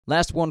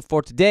Last one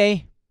for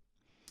today.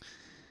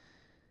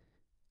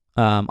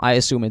 I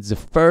assume it's the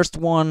first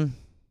one.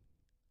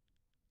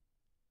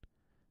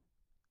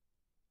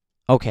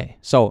 Okay,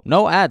 so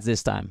no ads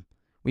this time.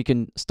 We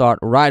can start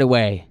right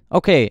away.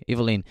 Okay,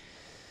 Evelyn,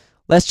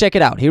 let's check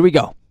it out. Here we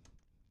go.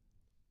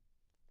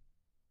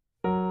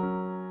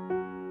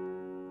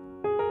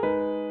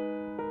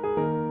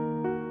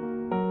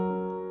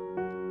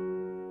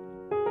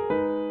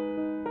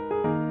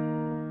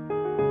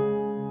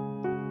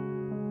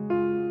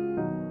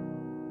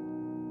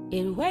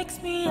 It wakes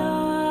me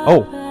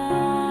up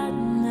at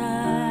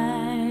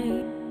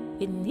night.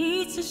 It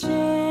needs to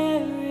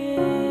share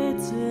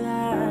its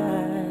light.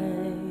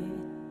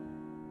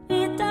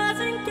 It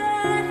doesn't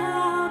get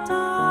how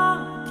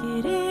dark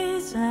it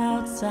is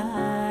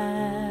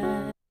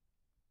outside.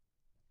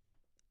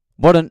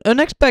 What an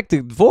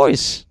unexpected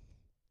voice.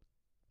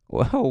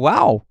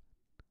 Wow.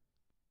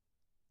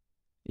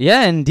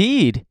 Yeah,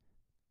 indeed.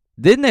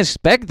 Didn't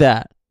expect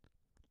that.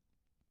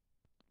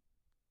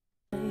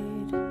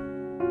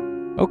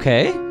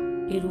 Okay.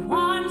 It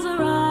warms the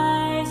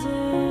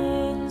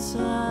rising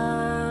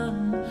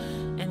sun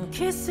and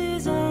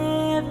kisses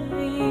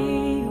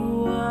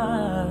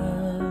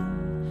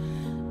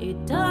everyone.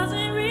 It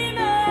doesn't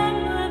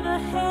remember the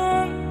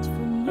hate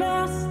from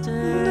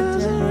yesterday.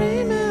 Doesn't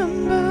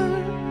remember.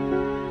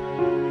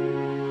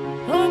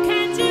 Oh,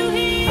 can't you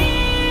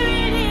hear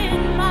it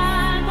in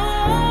my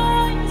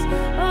voice?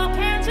 Oh,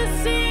 can't you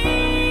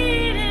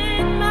see it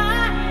in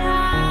my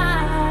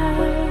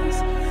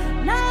eyes?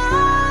 Now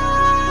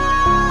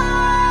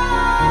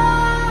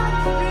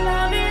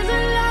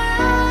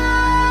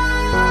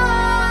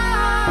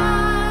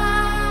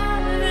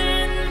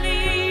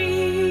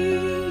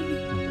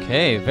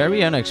okay,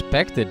 very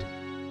unexpected.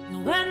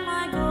 when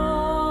my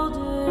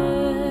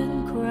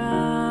golden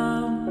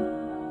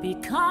crown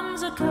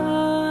becomes a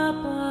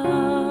cup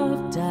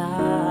of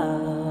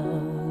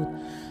doubt,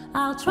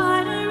 I'll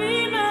try to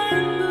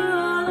remember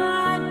all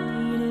I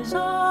need is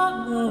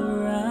all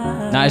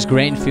around. Nice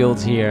grain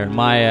fields here.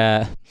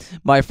 My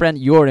friend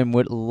Jorim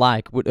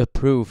would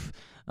approve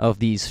of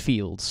these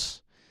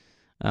fields.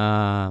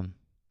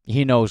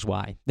 He knows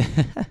why.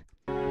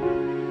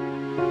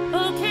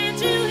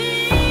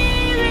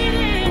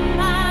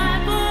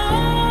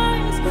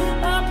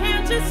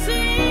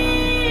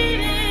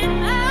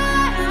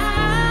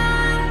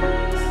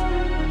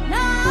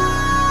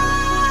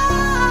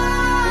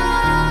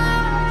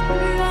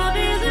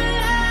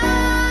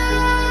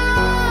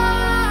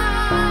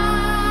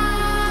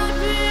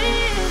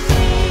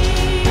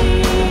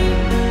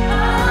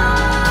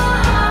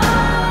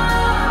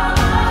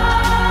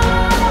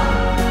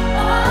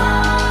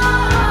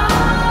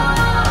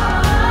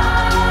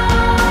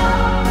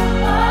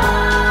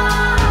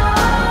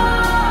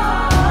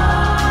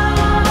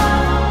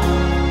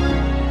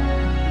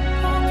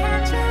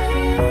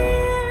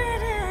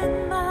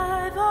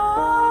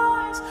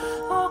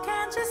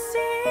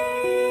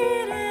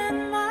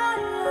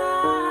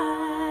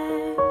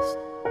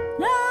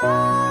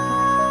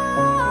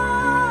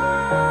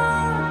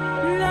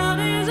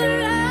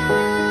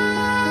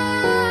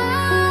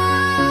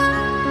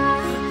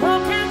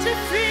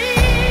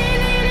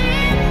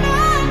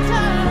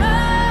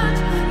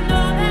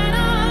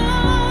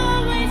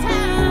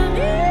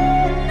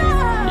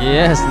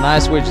 Yes,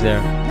 nice switch there.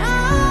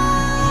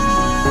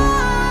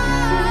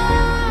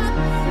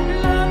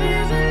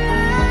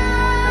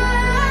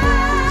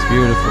 It's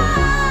beautiful.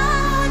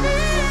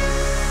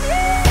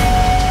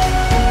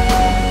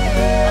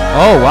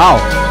 Oh, wow.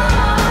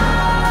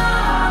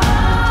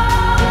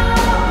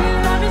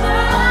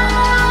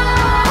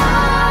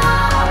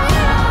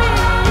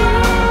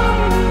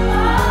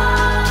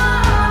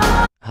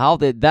 How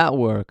did that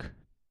work?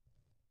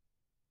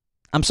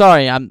 I'm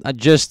sorry, I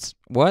just...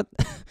 What?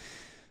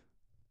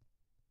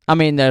 I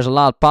mean, there's a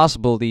lot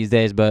possible these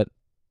days, but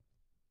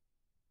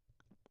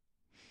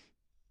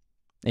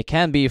it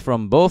can be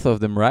from both of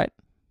them, right?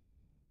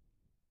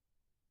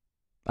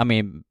 I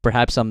mean,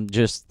 perhaps I'm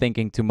just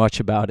thinking too much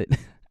about it. It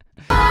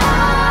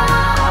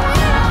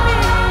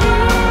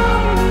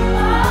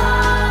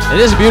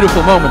is a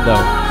beautiful moment,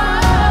 though.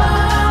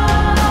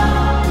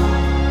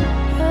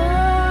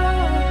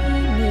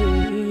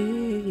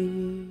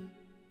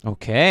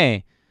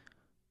 Okay.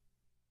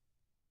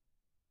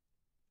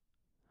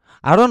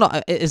 I don't know,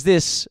 is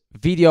this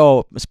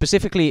video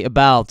specifically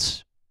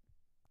about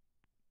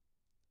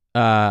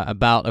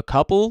a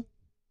couple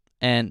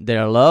and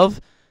their love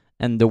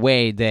and the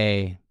way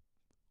they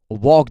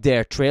walk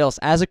their trails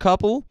as a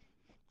couple?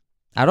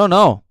 I don't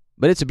know,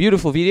 but it's a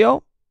beautiful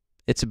video.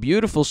 It's a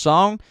beautiful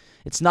song.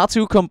 It's not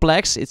too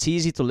complex. It's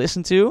easy to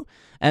listen to,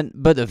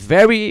 but a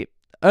very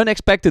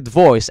unexpected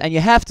voice. And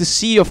you have to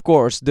see, of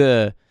course,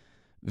 the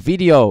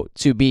video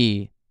to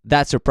be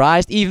that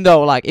surprised, even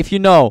though, like, if you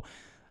know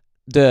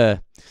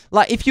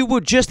if you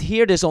would just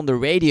hear this on the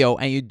radio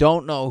and you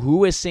don't know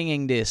who is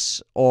singing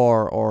this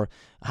or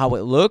how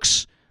it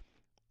looks,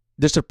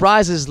 the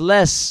surprise is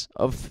there's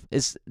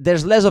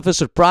less of a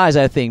surprise,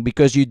 I think,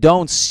 because you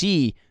don't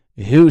see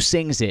who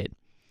sings it.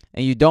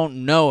 and you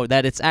don't know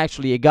that it's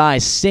actually a guy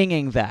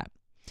singing that.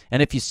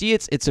 And if you see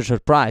it, it's a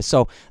surprise.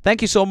 So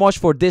thank you so much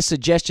for this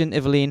suggestion,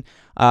 Evelyn.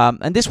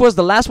 And this was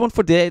the last one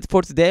for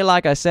today.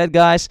 Like I said,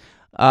 guys,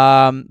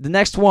 the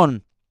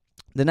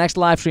next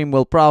live stream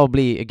will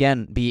probably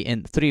again be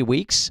in 3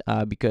 weeks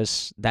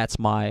because that's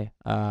my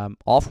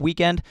off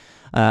weekend,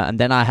 and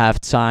then I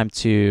have time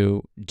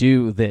to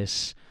do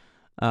this.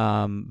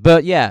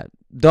 But yeah,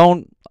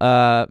 don't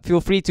feel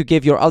free to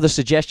give your other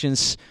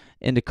suggestions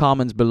in the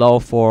comments below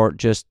for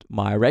just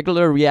my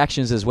regular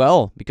reactions as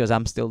well, because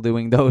I'm still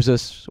doing those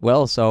as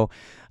well. So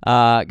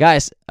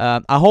guys,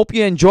 I hope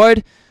you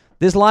enjoyed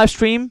this live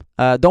stream.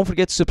 Don't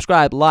forget to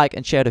subscribe, like,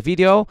 and share the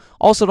video.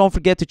 Also, don't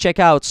forget to check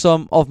out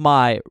some of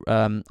my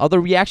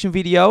other reaction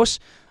videos.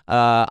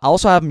 I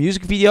also have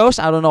music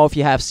videos. I don't know if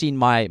you have seen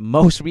my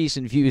most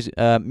recent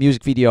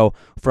music video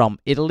from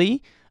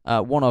Italy,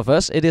 One of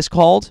Us it is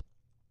called.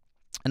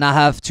 And I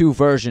have 2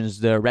 versions,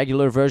 the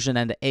regular version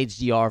and the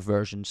HDR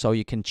version, so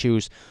you can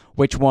choose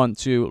which one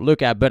to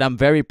look at. But I'm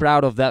very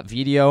proud of that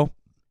video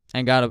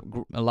and got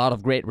a lot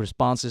of great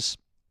responses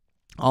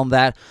on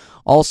that.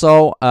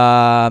 Also,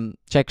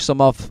 check some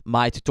of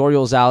my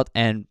tutorials out,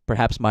 and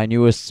perhaps my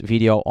newest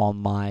video on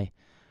my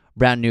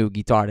brand new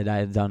guitar that I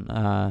have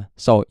done.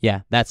 So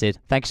yeah, that's it.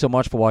 Thanks so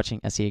much for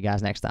watching, and see you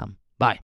guys next time.